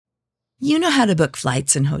You know how to book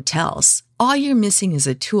flights and hotels. All you're missing is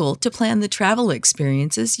a tool to plan the travel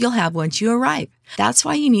experiences you'll have once you arrive. That's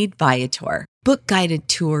why you need Viator. Book guided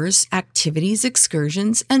tours, activities,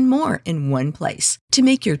 excursions, and more in one place to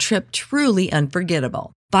make your trip truly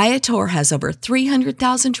unforgettable. Viator has over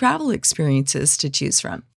 300,000 travel experiences to choose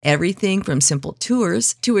from. Everything from simple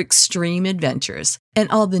tours to extreme adventures and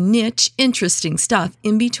all the niche, interesting stuff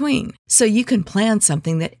in between. So you can plan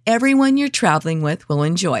something that everyone you're traveling with will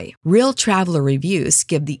enjoy. Real traveler reviews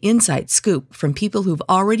give the inside scoop from people who've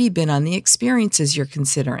already been on the experiences you're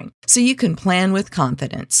considering. So you can plan with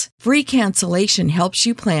confidence. Free cancellation helps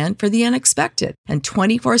you plan for the unexpected. And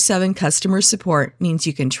 24/7 customer support means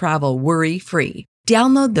you can travel worry-free.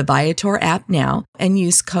 Download the Viator app now and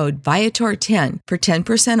use code Viator10 for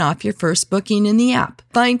 10% off your first booking in the app.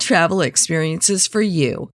 Find travel experiences for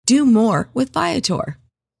you. Do more with Viator.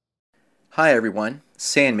 Hi everyone,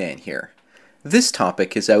 Sandman here. This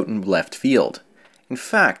topic is out in left field. In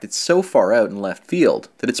fact, it's so far out in left field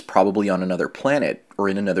that it's probably on another planet or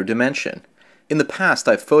in another dimension. In the past,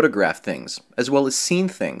 I've photographed things, as well as seen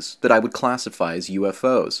things that I would classify as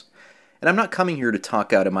UFOs. And I'm not coming here to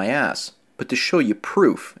talk out of my ass, but to show you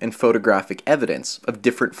proof and photographic evidence of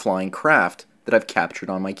different flying craft that I've captured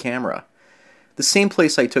on my camera. The same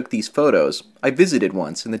place I took these photos, I visited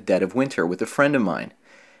once in the dead of winter with a friend of mine.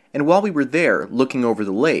 And while we were there, looking over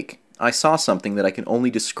the lake, I saw something that I can only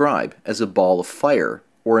describe as a ball of fire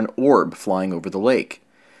or an orb flying over the lake.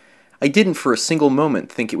 I didn't for a single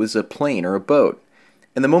moment think it was a plane or a boat.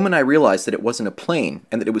 And the moment I realized that it wasn't a plane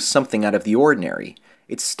and that it was something out of the ordinary,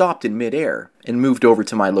 it stopped in midair and moved over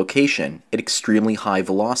to my location at extremely high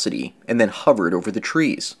velocity and then hovered over the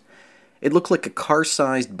trees. It looked like a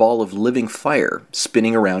car-sized ball of living fire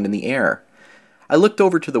spinning around in the air. I looked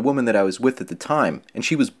over to the woman that I was with at the time, and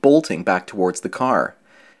she was bolting back towards the car.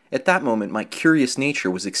 At that moment, my curious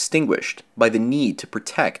nature was extinguished by the need to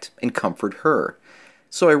protect and comfort her.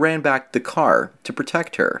 So I ran back to the car to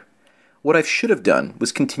protect her. What I should have done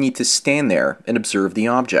was continue to stand there and observe the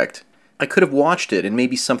object. I could have watched it and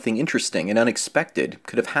maybe something interesting and unexpected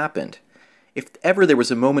could have happened. If ever there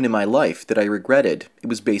was a moment in my life that I regretted, it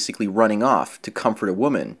was basically running off to comfort a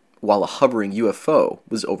woman while a hovering UFO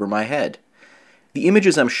was over my head. The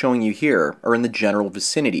images I'm showing you here are in the general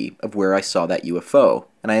vicinity of where I saw that UFO,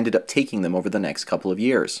 and I ended up taking them over the next couple of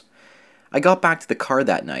years. I got back to the car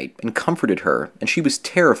that night and comforted her, and she was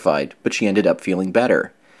terrified, but she ended up feeling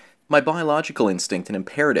better. My biological instinct and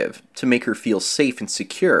imperative to make her feel safe and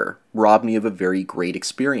secure robbed me of a very great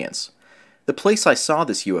experience. The place I saw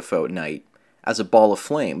this UFO at night, as a ball of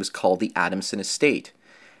flame, was called the Adamson Estate.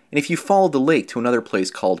 And if you follow the lake to another place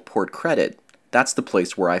called Port Credit, that's the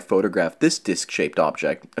place where I photographed this disc-shaped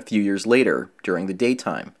object a few years later during the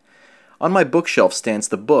daytime. On my bookshelf stands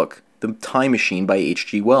the book, The Time Machine by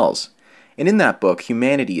H.G. Wells. And in that book,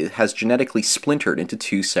 humanity has genetically splintered into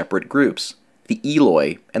two separate groups, the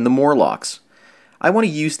Eloi and the Morlocks. I want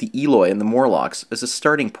to use the Eloi and the Morlocks as a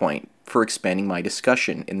starting point for expanding my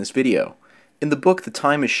discussion in this video. In the book The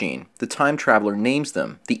Time Machine, the time traveler names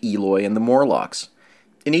them the Eloi and the Morlocks.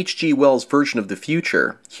 In H.G. Wells' version of the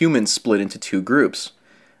future, humans split into two groups.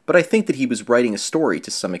 But I think that he was writing a story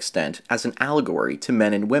to some extent as an allegory to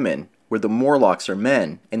men and women, where the Morlocks are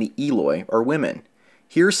men and the Eloi are women.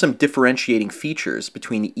 Here are some differentiating features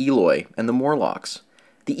between the Eloi and the Morlocks.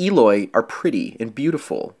 The Eloi are pretty and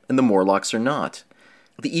beautiful, and the Morlocks are not.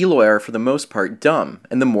 The Eloi are for the most part dumb,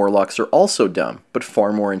 and the Morlocks are also dumb, but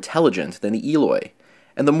far more intelligent than the Eloi.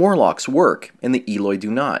 And the Morlocks work, and the Eloi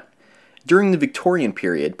do not. During the Victorian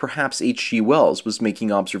period, perhaps H.G. Wells was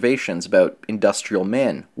making observations about industrial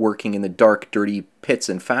men working in the dark, dirty pits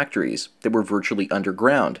and factories that were virtually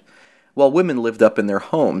underground, while women lived up in their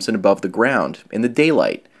homes and above the ground in the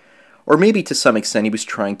daylight. Or maybe to some extent he was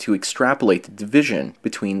trying to extrapolate the division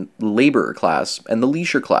between the labor class and the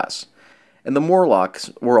leisure class. And the Morlocks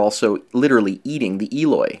were also literally eating the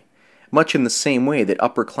Eloi, much in the same way that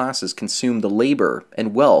upper classes consume the labor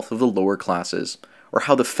and wealth of the lower classes, or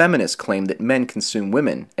how the feminists claim that men consume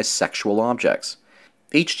women as sexual objects.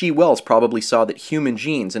 H.G. Wells probably saw that human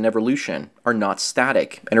genes and evolution are not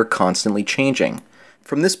static and are constantly changing.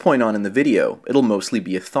 From this point on in the video, it'll mostly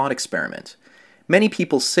be a thought experiment. Many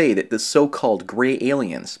people say that the so-called gray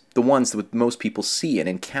aliens, the ones that most people see and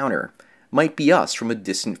encounter, might be us from a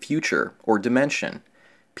distant future or dimension.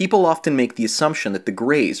 People often make the assumption that the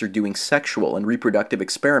Greys are doing sexual and reproductive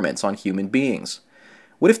experiments on human beings.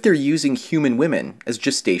 What if they're using human women as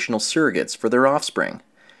gestational surrogates for their offspring?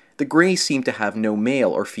 The Greys seem to have no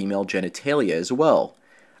male or female genitalia as well.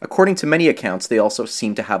 According to many accounts, they also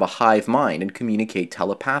seem to have a hive mind and communicate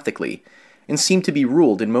telepathically, and seem to be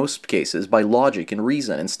ruled in most cases by logic and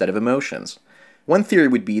reason instead of emotions. One theory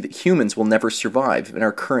would be that humans will never survive in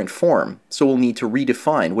our current form, so we'll need to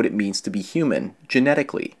redefine what it means to be human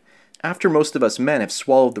genetically. After most of us men have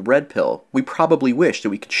swallowed the red pill, we probably wish that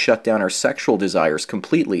we could shut down our sexual desires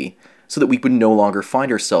completely so that we would no longer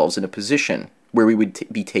find ourselves in a position where we would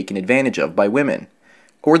be taken advantage of by women,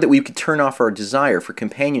 or that we could turn off our desire for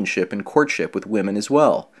companionship and courtship with women as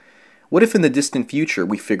well. What if in the distant future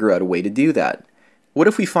we figure out a way to do that? What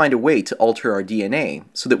if we find a way to alter our DNA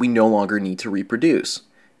so that we no longer need to reproduce,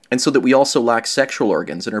 and so that we also lack sexual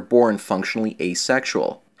organs and are born functionally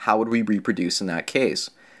asexual? How would we reproduce in that case?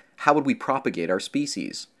 How would we propagate our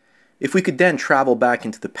species? If we could then travel back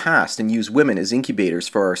into the past and use women as incubators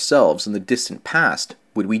for ourselves in the distant past,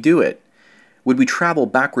 would we do it? Would we travel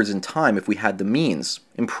backwards in time if we had the means,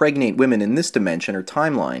 impregnate women in this dimension or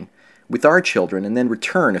timeline with our children, and then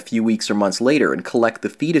return a few weeks or months later and collect the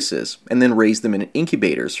fetuses and then raise them in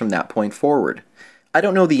incubators from that point forward? I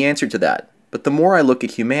don't know the answer to that, but the more I look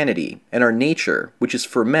at humanity and our nature, which is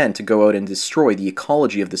for men to go out and destroy the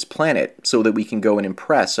ecology of this planet so that we can go and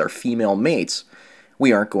impress our female mates,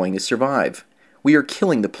 we aren't going to survive. We are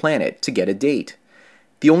killing the planet to get a date.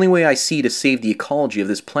 The only way I see to save the ecology of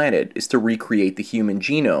this planet is to recreate the human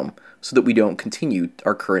genome so that we don't continue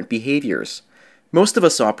our current behaviors. Most of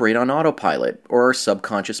us operate on autopilot or our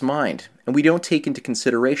subconscious mind, and we don't take into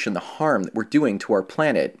consideration the harm that we're doing to our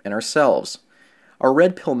planet and ourselves. Are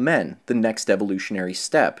red pill men the next evolutionary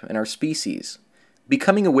step in our species?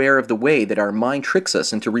 Becoming aware of the way that our mind tricks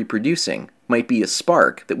us into reproducing might be a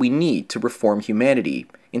spark that we need to reform humanity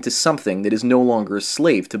into something that is no longer a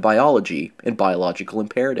slave to biology and biological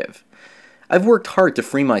imperative. I've worked hard to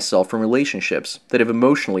free myself from relationships that have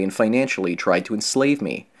emotionally and financially tried to enslave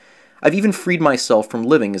me. I've even freed myself from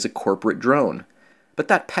living as a corporate drone. But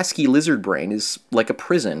that pesky lizard brain is like a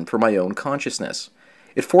prison for my own consciousness.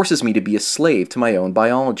 It forces me to be a slave to my own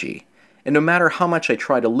biology. And no matter how much I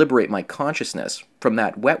try to liberate my consciousness from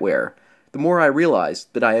that wetware, the more I realize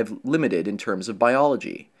that I have limited in terms of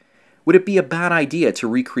biology. Would it be a bad idea to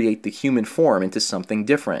recreate the human form into something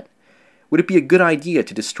different? Would it be a good idea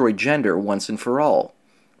to destroy gender once and for all?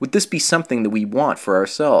 Would this be something that we want for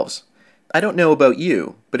ourselves? I don't know about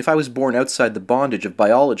you, but if I was born outside the bondage of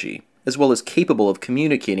biology, as well as capable of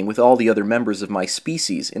communicating with all the other members of my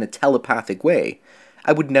species in a telepathic way,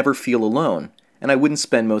 I would never feel alone, and I wouldn't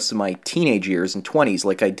spend most of my teenage years and 20s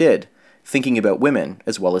like I did, thinking about women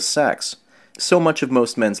as well as sex. So much of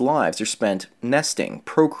most men's lives are spent nesting,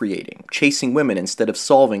 procreating, chasing women instead of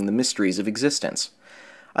solving the mysteries of existence.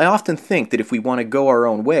 I often think that if we want to go our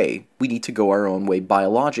own way, we need to go our own way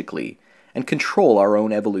biologically, and control our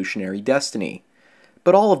own evolutionary destiny.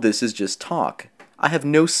 But all of this is just talk. I have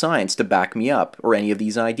no science to back me up or any of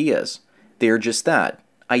these ideas. They are just that,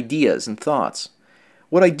 ideas and thoughts.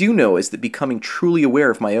 What I do know is that becoming truly aware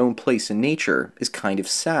of my own place in nature is kind of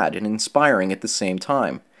sad and inspiring at the same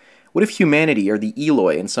time. What if humanity are the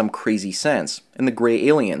Eloi in some crazy sense, and the gray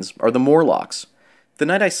aliens are the Morlocks? The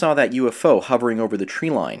night I saw that UFO hovering over the tree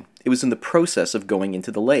line, it was in the process of going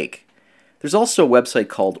into the lake. There's also a website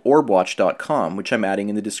called orbwatch.com, which I'm adding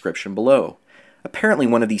in the description below. Apparently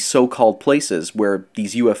one of these so-called places where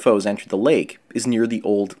these UFOs enter the lake is near the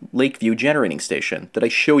old Lakeview generating station that I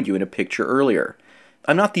showed you in a picture earlier.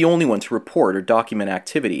 I'm not the only one to report or document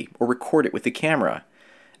activity or record it with the camera.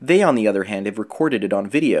 They, on the other hand, have recorded it on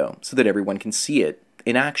video so that everyone can see it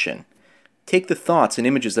in action. Take the thoughts and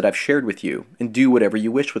images that I've shared with you and do whatever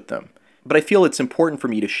you wish with them. But I feel it's important for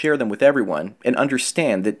me to share them with everyone and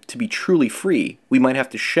understand that to be truly free, we might have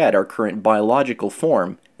to shed our current biological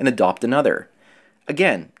form and adopt another.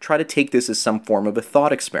 Again, try to take this as some form of a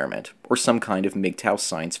thought experiment or some kind of MGTOW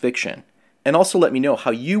science fiction. And also let me know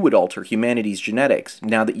how you would alter humanity's genetics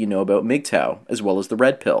now that you know about MGTOW, as well as the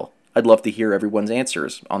red pill. I'd love to hear everyone's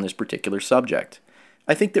answers on this particular subject.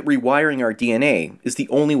 I think that rewiring our DNA is the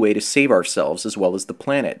only way to save ourselves as well as the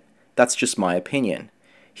planet. That's just my opinion.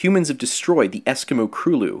 Humans have destroyed the Eskimo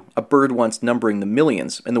Krulu, a bird once numbering the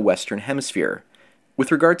millions in the Western Hemisphere.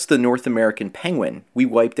 With regards to the North American penguin, we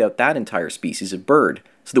wiped out that entire species of bird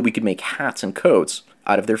so that we could make hats and coats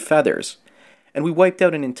out of their feathers. And we wiped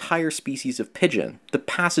out an entire species of pigeon, the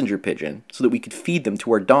passenger pigeon, so that we could feed them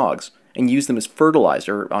to our dogs and use them as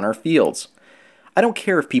fertilizer on our fields. I don't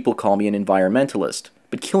care if people call me an environmentalist,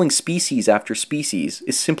 but killing species after species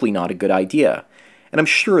is simply not a good idea, and I'm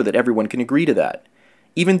sure that everyone can agree to that.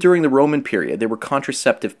 Even during the Roman period, there were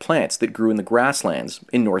contraceptive plants that grew in the grasslands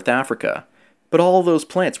in North Africa, but all of those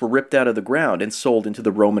plants were ripped out of the ground and sold into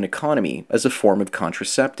the Roman economy as a form of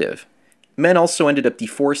contraceptive. Men also ended up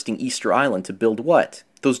deforesting Easter Island to build what?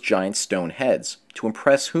 Those giant stone heads. To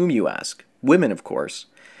impress whom, you ask? Women, of course.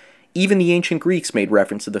 Even the ancient Greeks made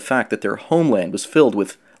reference to the fact that their homeland was filled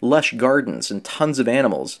with lush gardens and tons of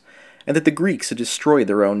animals, and that the Greeks had destroyed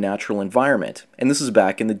their own natural environment, and this is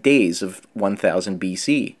back in the days of 1000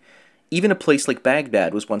 BC. Even a place like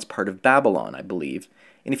Baghdad was once part of Babylon, I believe,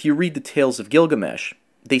 and if you read the Tales of Gilgamesh,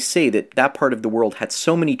 they say that that part of the world had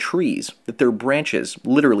so many trees that their branches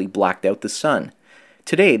literally blacked out the sun.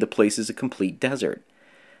 Today, the place is a complete desert.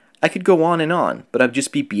 I could go on, but I'd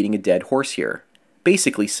just be beating a dead horse here.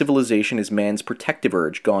 Basically, civilization is man's protective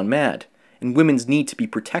urge gone mad, and women's need to be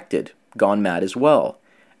protected gone mad as well.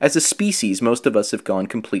 As a species, most of us have gone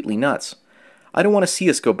completely nuts. I don't want to see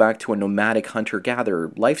us go back to a nomadic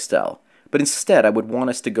hunter-gatherer lifestyle, but instead I would want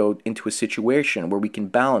us to go into a situation where we can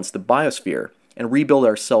balance the biosphere and rebuild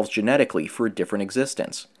ourselves genetically for a different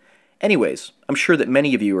existence. Anyways, I'm sure that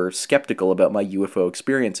many of you are skeptical about my UFO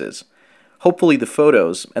experiences. Hopefully the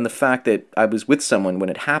photos and the fact that I was with someone when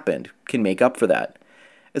it happened can make up for that,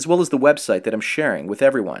 as well as the website that I'm sharing with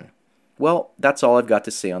everyone. Well, that's all I've got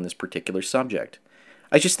to say on this particular subject.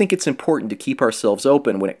 I just think it's important to keep ourselves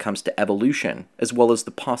open when it comes to evolution, as well as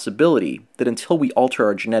the possibility that until we alter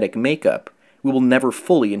our genetic makeup, we will never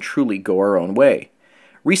fully and truly go our own way.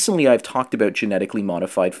 Recently I've talked about genetically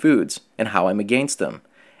modified foods and how I'm against them.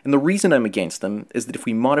 And the reason I'm against them is that if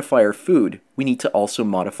we modify our food, we need to also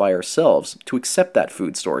modify ourselves to accept that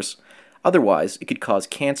food source. Otherwise, it could cause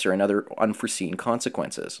cancer and other unforeseen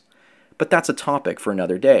consequences. But that's a topic for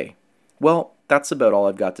another day. Well, that's about all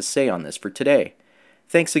I've got to say on this for today.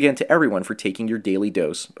 Thanks again to everyone for taking your daily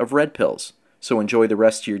dose of red pills. So enjoy the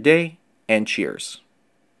rest of your day, and cheers.